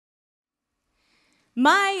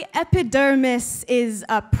My epidermis is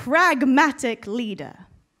a pragmatic leader.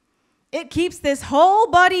 It keeps this whole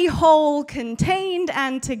body whole, contained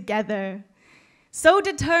and together. So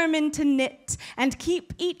determined to knit and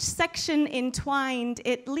keep each section entwined,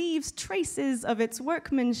 it leaves traces of its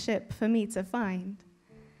workmanship for me to find.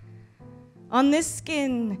 On this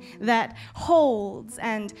skin that holds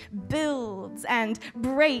and builds and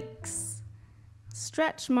breaks,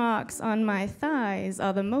 stretch marks on my thighs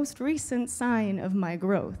are the most recent sign of my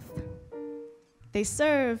growth. They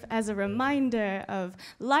serve as a reminder of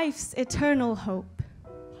life's eternal hope.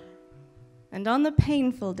 And on the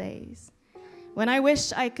painful days, when I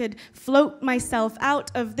wish I could float myself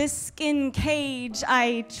out of this skin cage,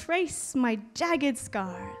 I trace my jagged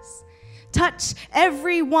scars, touch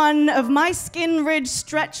every one of my skin-ridged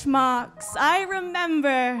stretch marks. I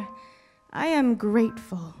remember I am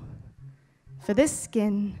grateful for this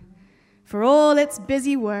skin, for all its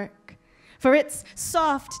busy work, for its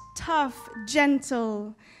soft, tough,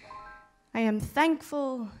 gentle. I am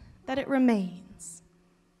thankful that it remains,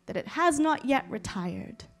 that it has not yet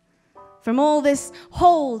retired from all this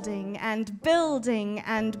holding and building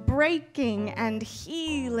and breaking and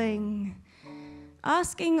healing,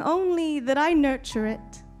 asking only that I nurture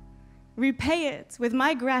it, repay it with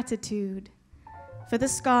my gratitude for the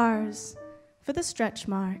scars, for the stretch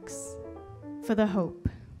marks, for the hope.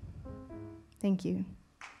 Thank you.